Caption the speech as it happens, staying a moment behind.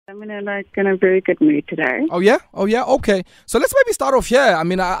I'm in a very good mood today. Oh yeah? Okay. So let's maybe start off here. I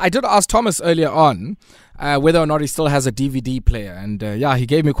mean, I did ask Thomas earlier on whether or not he still has a DVD player. And he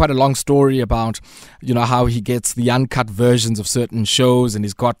gave me quite a long story about, how he gets the uncut versions of certain shows, and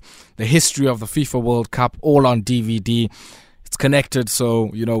he's got the history of the FIFA World Cup all on DVD. It's connected, so,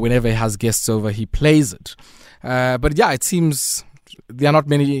 whenever he has guests over, he plays it. But it seems there are not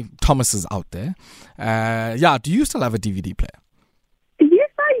many Thomases out there. Do you still have a DVD player? Yes,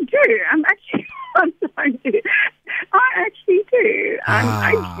 I do. I'm sorry. I actually do.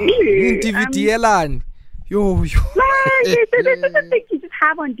 I do. DVD Elan. Yo. Like, there's a thing you just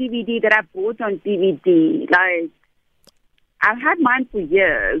have on DVD that I bought on DVD. Like, I've had mine for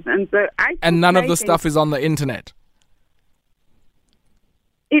years, and so And none of the stuff is on the internet.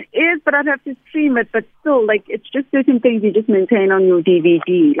 It is, but I'd have to stream it. But still, like, it's just certain things you just maintain on your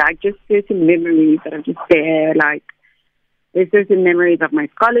DVD, like just certain memories that are just there. Like, there's certain memories of my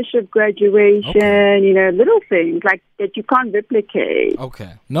scholarship graduation, little things like that you can't replicate.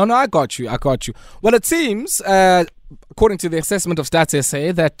 Okay. No, I got you. Well, it seems, according to the assessment of Stats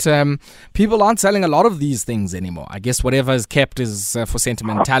SA, that people aren't selling a lot of these things anymore. I guess whatever is kept is for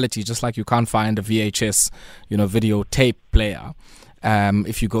sentimentality, just like you can't find a VHS, video tape player.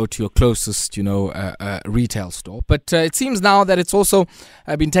 If you go to your closest, retail store. But it seems now that it's also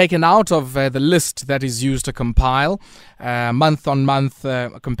been taken out of the list that is used to compile month-on-month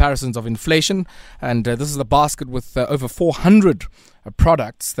comparisons of inflation. And this is the basket with over 400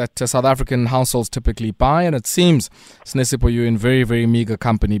 products that South African households typically buy. And it seems, Sinesipho, you're in very, very meager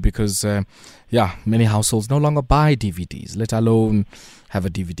company because, many households no longer buy DVDs, let alone have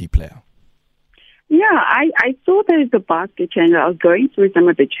a DVD player. Yeah, I saw there's a basket change. I was going through some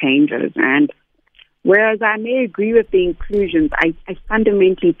of the changes, and whereas I may agree with the inclusions, I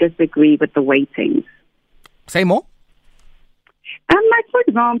fundamentally disagree with the weightings. Say more? Like, for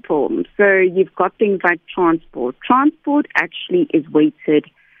example, so you've got things like transport. Transport actually is weighted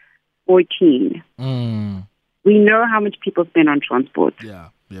 14. We know how much people spend on transport. Yeah.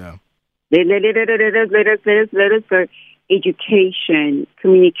 Let us go. Education,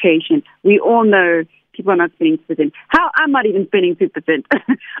 communication. We all know people are not spending 2%. I'm not even spending 2%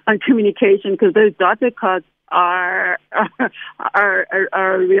 on communication because those data costs are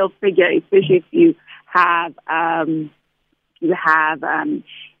a real figure, especially if you have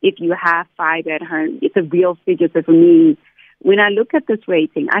if you have 5 at home. It's a real figure. So for me, when I look at this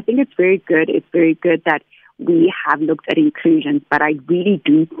rating, I think it's very good. It's very good that we have looked at inclusions, but I really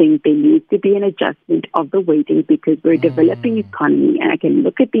do think there needs to be an adjustment of the weightings because we're a developing economy, and I can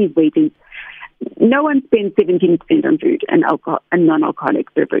look at these weightings. No one spends 17% on food and alcohol and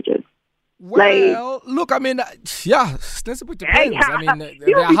non-alcoholic beverages. Well, look, I mean, that's what depends. I mean,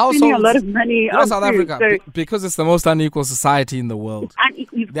 there are households. A lot of money on South food, Africa, because it's the most unequal society in the world.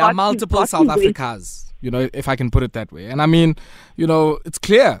 There are multiple South Africas, if I can put it that way. And I mean, it's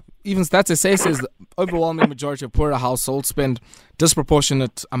clear. Even Stats SA says the overwhelming majority of poorer households spend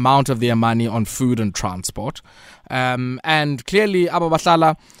disproportionate amount of their money on food and transport. And clearly,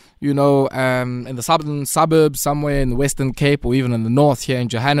 Ababahlala, in the southern suburbs, somewhere in the Western Cape or even in the north here in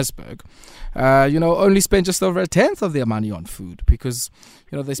Johannesburg, only spend just over 1/10 of their money on food because,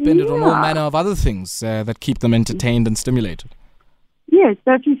 they spend it on all manner of other things that keep them entertained and stimulated. Yes,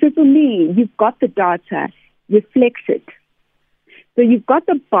 so for me, you've got the data, reflects it. So you've got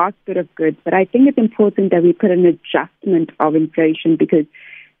the basket of goods, but I think it's important that we put an adjustment of inflation because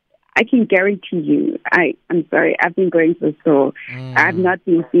I can guarantee you, I'm sorry, I've been going to the store. I've not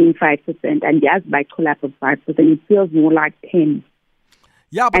been seeing 5%, and yes, by collapse of 5%, it feels more like 10.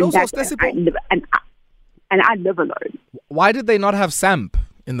 Yeah, but and also, and I live alone. Why did they not have samp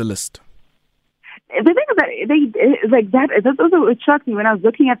in the list? The thing is that that's also what shocked me when I was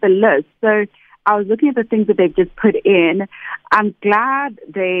looking at the list. So I was looking at the things that they've just put in. I'm glad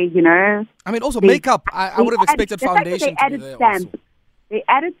they, I mean, also makeup. I would have expected foundation to be there also. They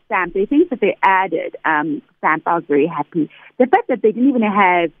added samp. The things that they added, samp, I was very happy. The fact that they didn't even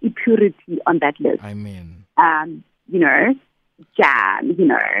have impurity on that list. I mean, jam,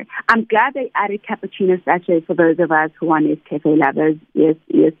 I'm glad they added cappuccino sachets for those of us who are Nescafe lovers. Yes.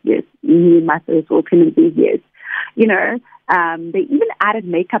 Me, myself, all Clemency, yes. They even added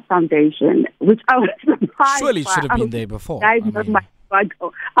makeup foundation, which I was surprised. Surely it should have been there before. That is not my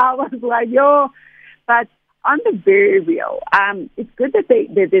struggle. I was like, but on the very real, it's good that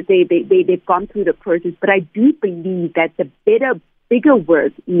they've gone through the process, but I do believe that the bigger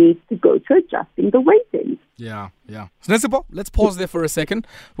work needs to go to adjusting the weightings. Yeah. Sinesipho, let's pause there for a second.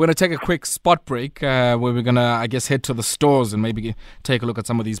 We're going to take a quick spot break where we're going to, I guess, head to the stores and maybe take a look at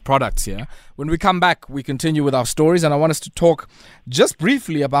some of these products here. When we come back, we continue with our stories, and I want us to talk just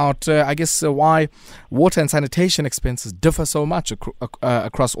briefly about, why water and sanitation expenses differ so much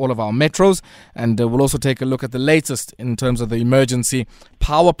across all of our metros. And we'll also take a look at the latest in terms of the emergency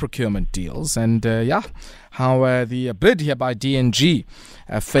power procurement deals and, how the bid here by DNG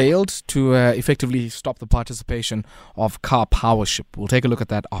failed to effectively stop the participation of car powership. We'll take a look at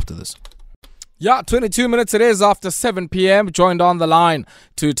that after this. 22 minutes it is after 7 p.m. Joined on the line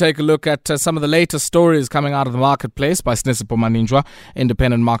to take a look at some of the latest stories coming out of the marketplace by Sinesipho Maninjwa,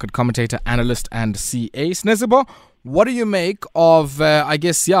 independent market commentator, analyst and CA. Sinesipho, what do you make of,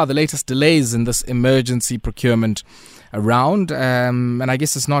 the latest delays in this emergency procurement around? And I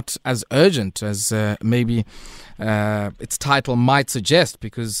guess it's not as urgent as maybe its title might suggest,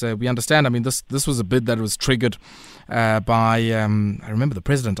 because we understand, this was a bid that was triggered by, I remember the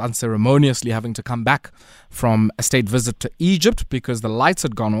president unceremoniously having to come back from a state visit to Egypt because the lights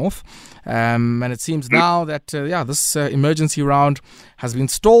had gone off. And it seems now that, this emergency round has been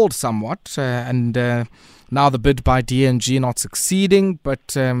stalled somewhat, and now the bid by DNG not succeeding,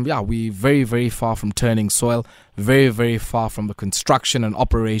 but we're very, very far from turning soil, very, very far from the construction and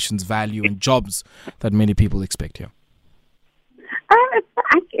operations value and jobs that many people expect here.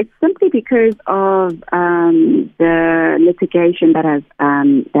 It's simply because of the litigation that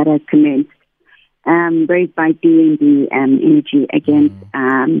has commenced, raised by DNG Energy against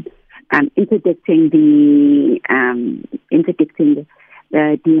interdicting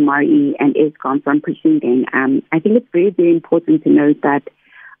the DMRE and Eskom from proceeding. I think it's very, very important to note that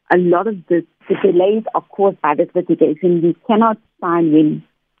a lot of the delays are caused by this litigation. You cannot sign when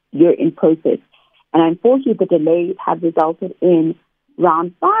you're in process. And unfortunately, the delays have resulted in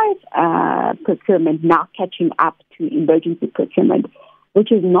round 5 procurement now catching up to emergency procurement, which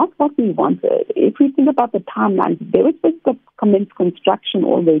is not what we wanted. If we think about the timelines, they were supposed to commence construction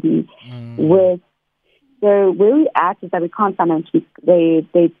already So where we're at is that we can't financially,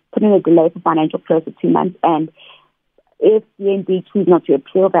 they put in a delay for financial close of 2 months, and if DNG choose not to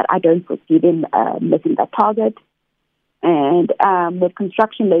appeal that, I don't foresee them missing that target. And with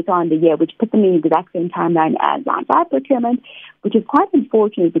construction later on in the year, which puts them in the exact same timeline as round 5 procurement, which is quite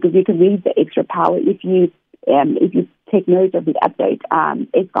unfortunate because you can read the extra power if you take note of the update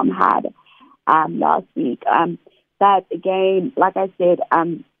Eskom had last week. But again, like I said,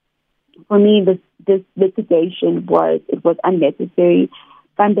 for me, this litigation was unnecessary,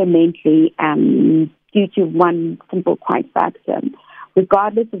 fundamentally due to one simple quite fact.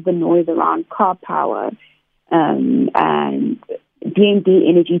 Regardless of the noise around car power, and DNG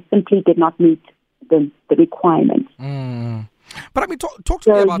Energy simply did not meet the requirements. But talk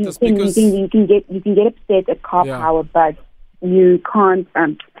to me about this, because you can get upset at car power, but you can't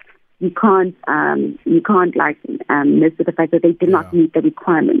miss the fact that they did not meet the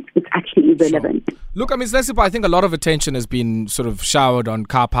requirements. It's actually irrelevant. Sure. Look, Sinesipho, I think a lot of attention has been sort of showered on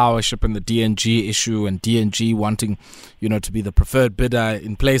car powership and the DNG issue, and DNG wanting, to be the preferred bidder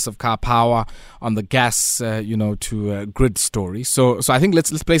in place of car power on the gas, to grid story. So I think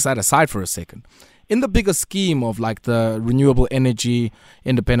let's place that aside for a second. In the bigger scheme of like the Renewable Energy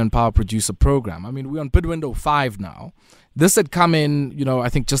Independent Power Producer Program, we're on bid window 5 now. This had come in, I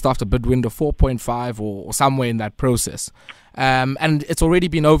think just after bid window 4.5 or somewhere in that process. And it's already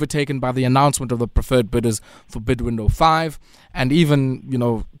been overtaken by the announcement of the preferred bidders for bid window 5. And even,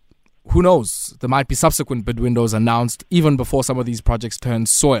 who knows, there might be subsequent bid windows announced even before some of these projects turn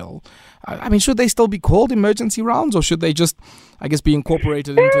soil. Should they still be called emergency rounds, or should they just, be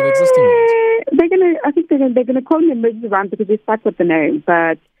incorporated into the existing ones? I think they're gonna call them emergency rounds because they start with the name.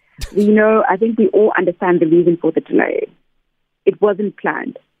 But I think we all understand the reason for the delay. It wasn't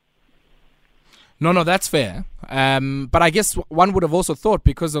planned. No, that's fair. But I guess one would have also thought,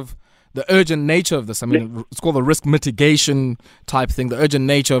 because of the urgent nature of this, it's called the risk mitigation type thing. The urgent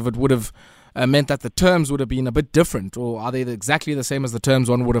nature of it would have meant that the terms would have been a bit different, or are they exactly the same as the terms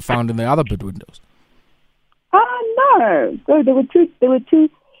one would have found in the other bid windows? No. So there were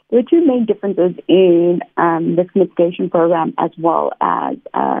two main differences in the mitigation program as well as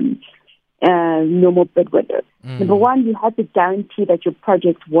normal bid windows. Number one, you had to guarantee that your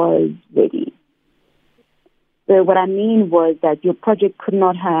project was ready. So what I mean was that your project could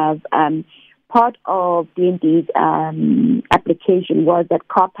not have part of DND's application was that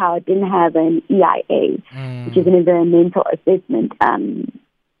car power didn't have an EIA, which is an environmental assessment.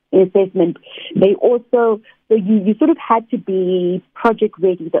 They also, so you sort of had to be project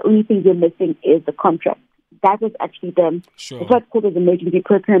ready. The only thing you're missing is the contract. That was actually that's what's called as emergency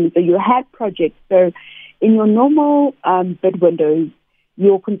procurement. So you had projects. So in your normal bid windows,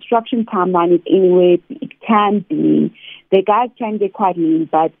 your construction timeline is anywhere, it can be, the guys can get quite lean,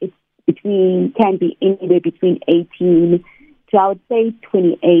 but it's can be anywhere between 18 to, I would say,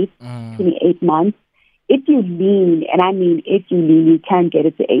 28 months. If you lean, and I mean if you lean, you can get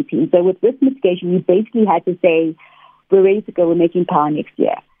it to 18. So with risk mitigation, you basically had to say, we're ready to go, we're making power next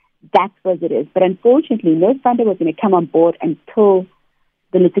year. That's what it is. But unfortunately, no funder was going to come on board until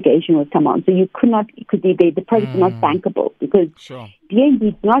the litigation was come on. So you could not, because the project is not bankable, because DNB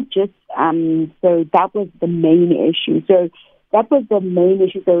is not just, so that was the main issue. So that was the main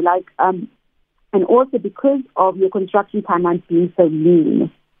issue. So and also because of your construction timeline being so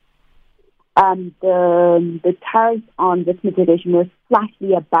lean, the tariffs on risk mitigation were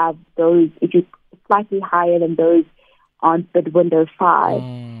slightly above those, slightly higher than those on bid window 5.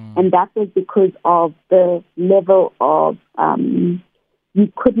 And that was because of the level of,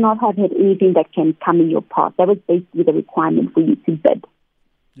 you could not have had anything that can come in your path. That was basically the requirement for you to bid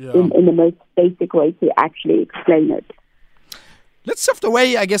in the most basic way to actually explain it. Let's shift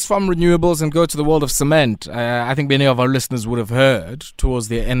away, I guess, from renewables and go to the world of cement. I think many of our listeners would have heard towards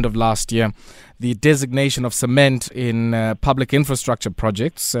the end of last year the designation of cement in public infrastructure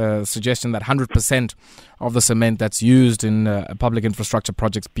projects, suggesting that 100% of the cement that's used in public infrastructure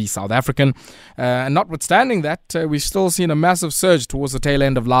projects be South African. And notwithstanding that, we've still seen a massive surge towards the tail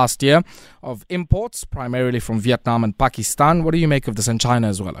end of last year of imports, primarily from Vietnam and Pakistan. What do you make of this, in China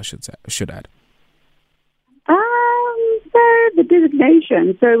as well, I should add? The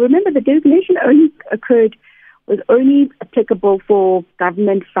designation. So remember, the designation was only applicable for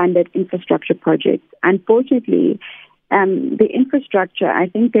government-funded infrastructure projects. Unfortunately, the infrastructure, I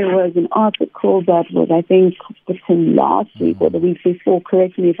think there was an article that was, I think, written last week or the week before,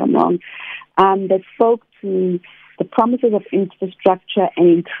 correct me if I'm wrong, that spoke to the promises of infrastructure and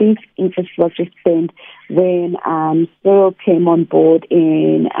increased infrastructure spend when Cyril came on board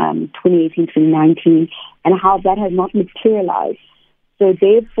in 2018, 2019, and how that has not materialized. So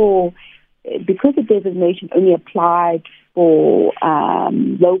therefore, because the designation only applied for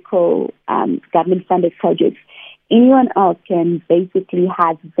local government-funded projects, anyone else can basically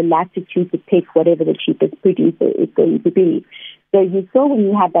have the latitude to pick whatever the cheapest producer is going to be. So you saw when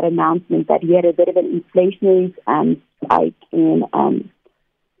you had that announcement that you had a bit of an inflationary spike in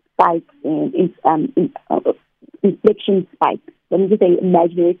inflation spike. Let me just say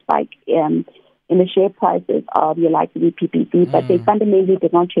imaginary spike in the share prices of your likely PPC, but they fundamentally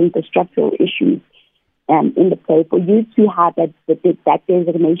did not change the structural issues in the play. For you to have that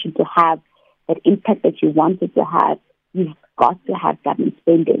designation to have that impact that you wanted to have, you've got to have government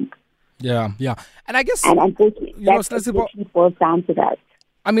spending. Yeah. And I guess, and unfortunately, that boils down to that.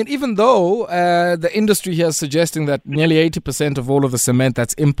 I mean, even though the industry here is suggesting that nearly 80% of all of the cement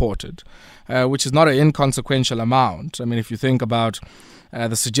that's imported, which is not an inconsequential amount. I mean, if you think about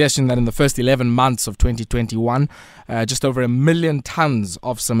the suggestion that in the first 11 months of 2021, just over 1 million tons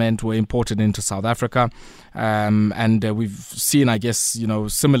of cement were imported into South Africa. And we've seen, I guess,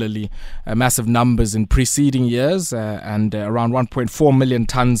 similarly, massive numbers in preceding years and around 1.4 million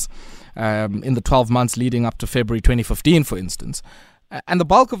tons in the 12 months leading up to February 2015, for instance. And the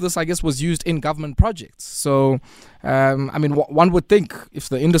bulk of this, I guess, was used in government projects. So, I mean, one would think if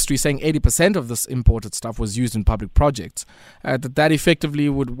the industry is saying 80% of this imported stuff was used in public projects, that effectively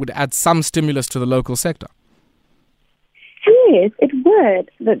would add some stimulus to the local sector. Yes, it would.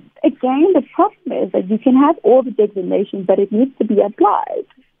 But again, the problem is that you can have all the designation, but it needs to be applied.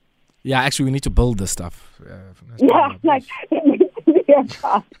 Yeah, actually, we need to build this stuff. It needs to be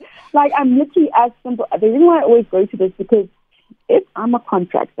applied. I'm literally as simple. The reason why I always go to this because if I'm a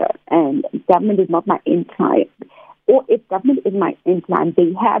contractor and government is not my end client, or if government is my end client,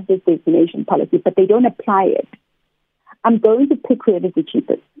 they have this designation policy, but they don't apply it, I'm going to pick whoever's the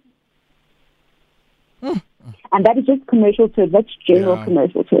cheapest. And that is just commercial terms. That's general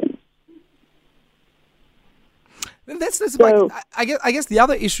commercial terms. I guess the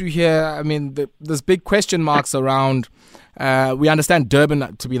other issue here, I mean, there's big question marks around. We understand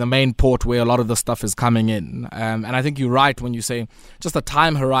Durban to be the main port where a lot of the stuff is coming in. And I think you're right when you say just the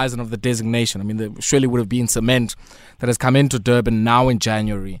time horizon of the designation. I mean, there surely would have been cement that has come into Durban now in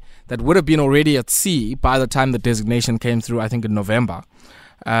January that would have been already at sea by the time the designation came through, I think, in November.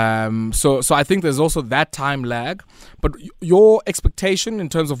 So I think there's also that time lag. But your expectation in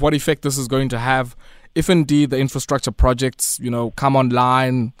terms of what effect this is going to have, if indeed the infrastructure projects, come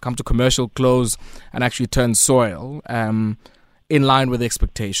online, come to commercial close and actually turn soil in line with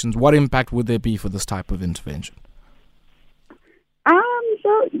expectations, what impact would there be for this type of intervention?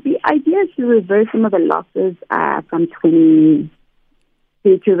 So the idea is to reverse some of the losses to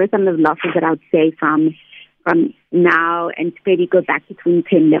reverse some of the losses that I would say from from now and maybe go back to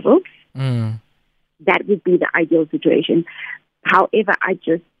 2010 levels. That would be the ideal situation. However, I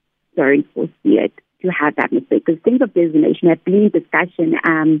just don't foresee it to have that mistake. Because things of designation have been in discussion.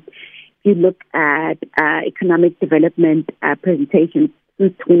 If you look at economic development presentations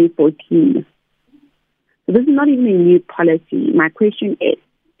since 2014. So this is not even a new policy. My question is,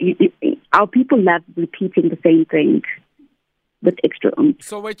 our people love repeating the same thing with extra oomph.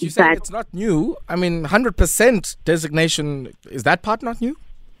 So wait, you say it's not new? I mean, 100% designation, is that part not new?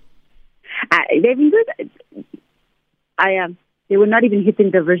 They've been good. They were not even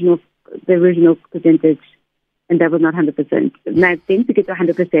hitting the original percentage, and that was not 100%. Now, then to get to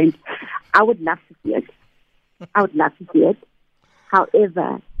 100%, I would love to see it.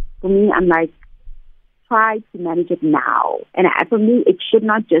 However, for me, I'm like, try to manage it now. And for me, it should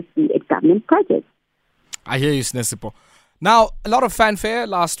not just be a government project. I hear you, Sinesipho. Now, a lot of fanfare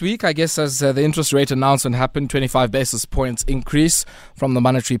last week, I guess, as the interest rate announcement happened, 25 basis points increase from the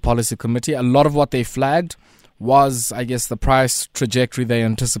Monetary Policy Committee. A lot of what they flagged was, I guess, the price trajectory they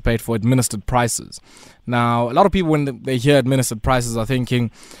anticipate for administered prices. Now, a lot of people, when they hear administered prices, are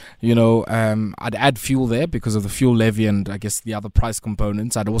thinking, I'd add fuel there because of the fuel levy and, I guess, the other price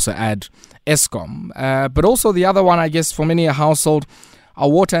components. I'd also add Eskom. But also the other one, I guess, for many a household, are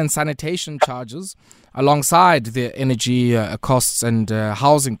water and sanitation charges alongside the energy costs and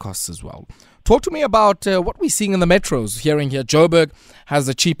housing costs as well. Talk to me about what we're seeing in the metros. Hearing here, Joburg has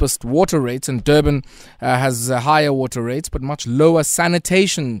the cheapest water rates and Durban has higher water rates but much lower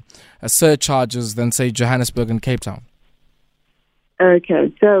sanitation surcharges than, say, Johannesburg and Cape Town.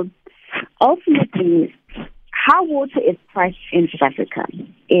 Okay, so ultimately, how water is priced in South Africa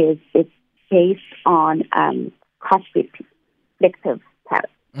is it's based on cost-reflective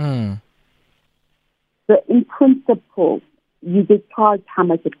tariffs. So in principle, you get charged how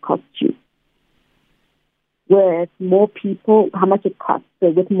much it costs you. With more people, how much it costs. So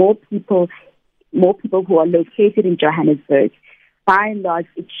with more people who are located in Johannesburg, by and large,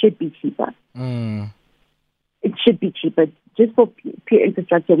 it should be cheaper. It should be cheaper. Just for pure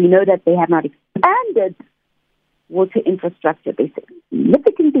infrastructure, we know that they have not expanded water infrastructure. They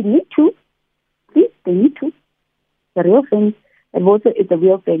significantly need to. Please, they need to. The real thing. And water is the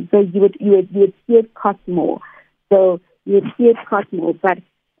real thing. So you would see it cost more. But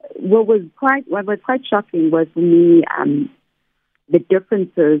what was quite shocking was for me the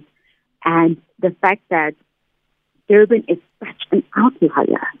differences and the fact that Durban is such an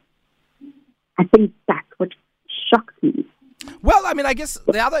outlier. I think that's what shocked me. Well, I mean, I guess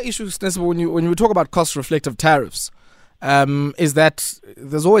the other issue, when you talk about cost-reflective tariffs, is that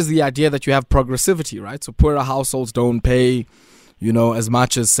there's always the idea that you have progressivity, right? So poorer households don't pay as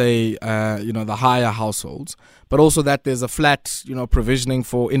much as, say, the higher households, but also that there's a flat, provisioning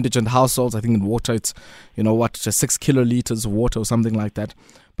for indigent households. I think in water it's, 6 kiloliters of water or something like that.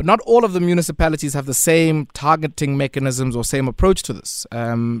 But not all of the municipalities have the same targeting mechanisms or same approach to this.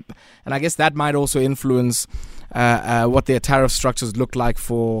 And I guess that might also influence what their tariff structures look like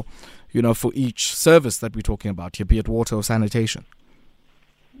for each service that we're talking about here, be it water or sanitation.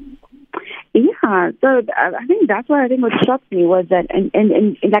 Yeah, so I think that's what what shocked me was that,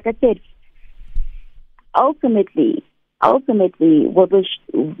 and like I said, ultimately, what was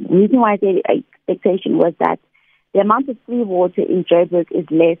reason why I said expectation was that the amount of free water in Joburg is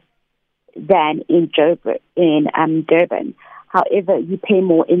less than in Durban. However, you pay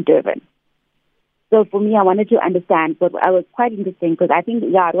more in Durban. So for me, I wanted to understand, but I was quite interesting because I think,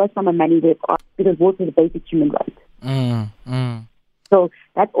 it was from a money wave because water is a basic human right. So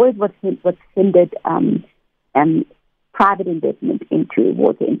that's always what's hindered private investment into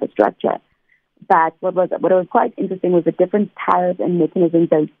water infrastructure. But what was quite interesting was the different tariffs and mechanisms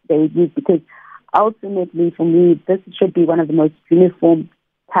that they would use, because ultimately, for me, this should be one of the most uniform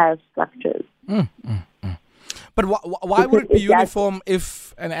tariff structures. But why would it be uniform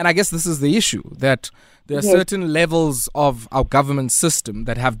if, and I guess this is the issue, that there are certain levels of our government system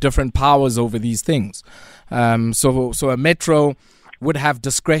that have different powers over these things. So a metro would have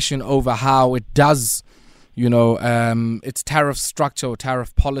discretion over how it does, its tariff structure or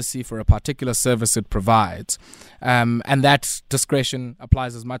tariff policy for a particular service it provides. And that discretion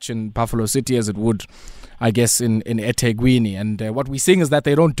applies as much in Buffalo City as it would, I guess, in eThekwini. And what we're seeing is that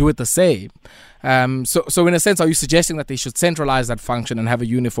they don't do it the same. So in a sense, are you suggesting that they should centralize that function and have a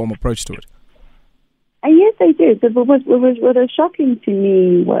uniform approach to it? Yes, they do. So what was shocking to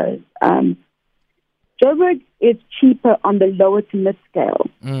me was Joburg is cheaper on the lower to mid scale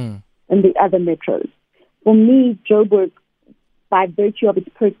than the other metros. For me, Joburg, by virtue of its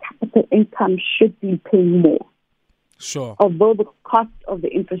per capita income, should be paying more. Sure. Although the cost of the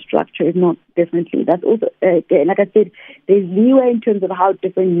infrastructure is not differently. That's also, like I said, there's leeway in terms of how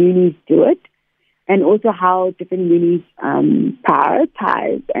different unis do it and also how different unis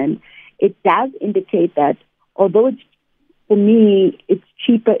prioritize. And it does indicate that although it's, for me, it's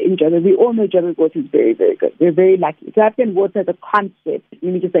cheaper in Joburg. We all know Joburg water is very, very good. We're very lucky. So African water as a concept,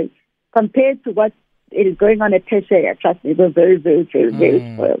 let me just say, compared to what it is going on at Tertiary, trust me, we're very, very, very,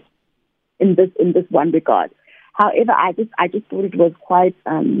 very spoiled in this one regard. However, I just thought it was quite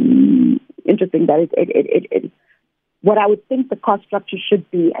interesting that it what I would think the cost structure should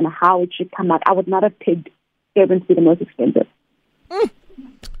be and how it should come out. I would not have picked Durban to be the most expensive.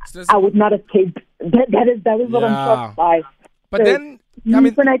 I would not have picked that is what I'm shocked by. But so, then, I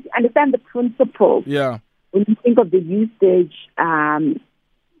mean, when I understand the principle, when you think of the usage,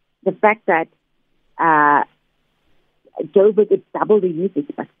 the fact that Joburg is double the usage,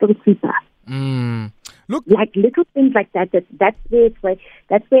 but still cheaper. Look, like little things like that. That's where,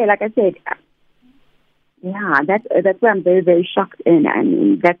 like I said, that's where I'm very, very shocked in,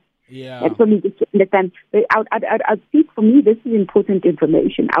 and that's for me just to understand. But I'd seek, for me, this is important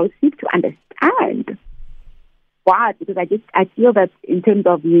information. I would seek to understand why, because I feel that in terms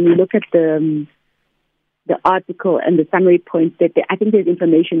of when you look at the article and the summary points, that I think there's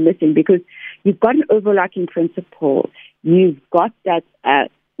information missing, because you've got an overarching principle. You've got that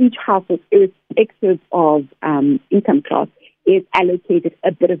each household, irrespective of income class, is allocated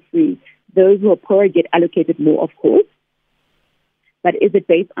a bit of free. Those who are poorer get allocated more, of course. But is it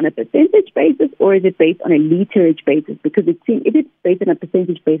based on a percentage basis or is it based on a literage basis? Because if it's based on a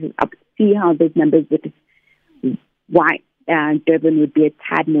percentage basis, I see how those numbers would, why Durban would be a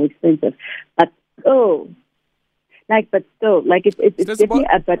tad more expensive. But it's definitely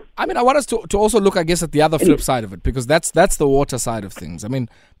a but. I mean, I want us to also look, I guess, at the other flip side of it, because that's the water side of things. I mean,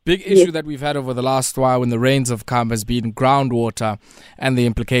 big issue that we've had over the last while when the rains have come has been groundwater and the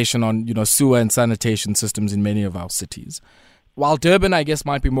implication on, sewer and sanitation systems in many of our cities. While Durban, I guess,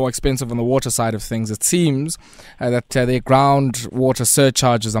 might be more expensive on the water side of things, it seems that their groundwater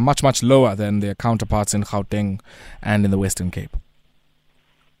surcharges are much, much lower than their counterparts in Gauteng and in the Western Cape.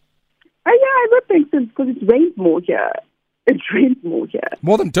 I would think so, because it rains more here. It rains more here.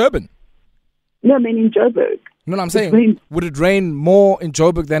 More than Durban? No, I mean in Joburg. No, I'm saying, would it rain more in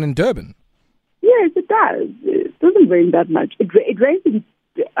Joburg than in Durban? Yes, it does. It doesn't rain that much. It rains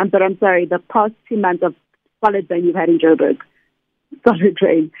the past 2 months of solid rain you've had in Joburg. Solid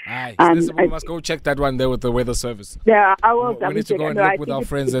rain. We must go check that one there with the weather service. Yeah, I will. We need to go and look with our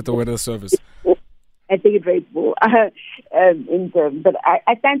friends at the weather service. I think it rains more but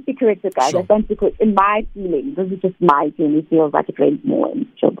I stand to correct it, guys. Sure. I stand to correct. In my feeling, this is just my feeling. It feels like it rains more in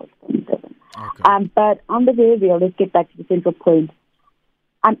Joburg than Durban. Okay. But on the very real, let's get back to the central point.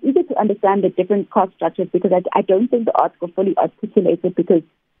 I'm eager to understand the different cost structures, because I don't think the article fully articulates it, because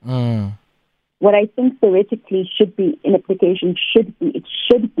what I think theoretically should be in application should be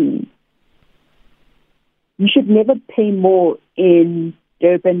you should never pay more in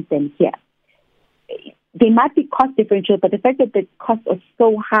Durban than here. There might be cost differential, but the fact that the costs are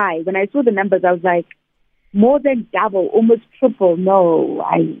so high, when I saw the numbers, I was like, more than double, almost triple. No,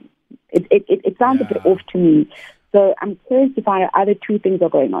 it sounds a bit off to me. So I'm curious to find out either two things are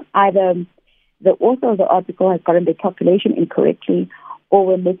going on. Either the author of the article has gotten the calculation incorrectly, or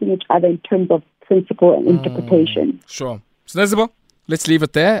we're missing each other in terms of principle and interpretation. Sure. Sinesipho, let's leave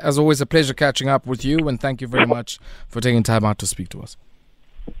it there. As always, a pleasure catching up with you, and thank you very much for taking time out to speak to us.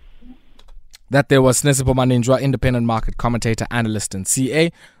 That there was Sinesipho Maninjwa, independent market commentator, analyst, and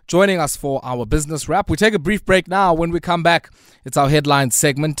CA, joining us for our business wrap. We take a brief break now. When we come back, it's our headlines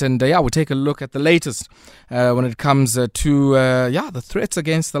segment, and we'll take a look at the latest when it comes to the threats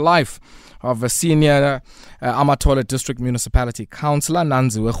against the life of a senior Amatole District Municipality Councillor,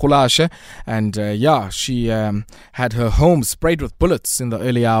 Nanziwe Khulashe. And she had her home sprayed with bullets in the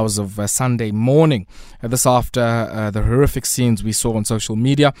early hours of Sunday morning. This after the horrific scenes we saw on social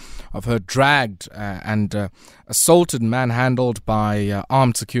media of her dragged and assaulted and manhandled by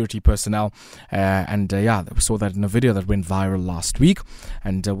armed security personnel. We saw that in a video that went viral last week.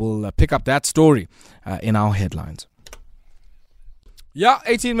 And we'll pick up that story in our headlines.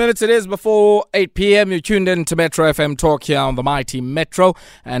 18 minutes it is before 8 p.m. You're tuned in to Metro FM Talk here on the Mighty Metro.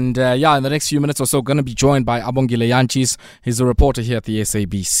 And in the next few minutes or so, going to be joined by Abongile Yanchis. He's a reporter here at the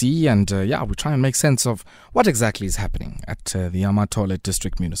SABC. And we try and make sense of what exactly is happening at the Amatole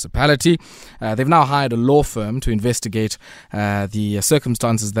District Municipality. They've now hired a law firm to investigate the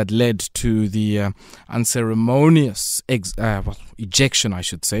circumstances that led to the unceremonious ejection, I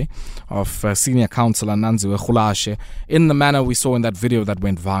should say, of senior councillor Nanziwe Khulashe in the manner we saw in that video that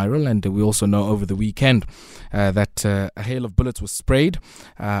went viral, and we also know over the weekend that a hail of bullets was sprayed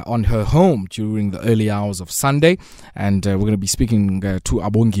on her home during the early hours of Sunday, and we're going to be speaking to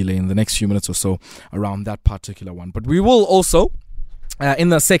Abongile in the next few minutes or so around that particular one. But we will also in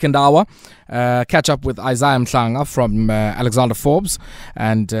the second hour, catch up with Isaiah Mhlanga from Alexander Forbes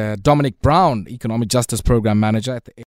and Dominic Brown, Economic Justice Program Manager at the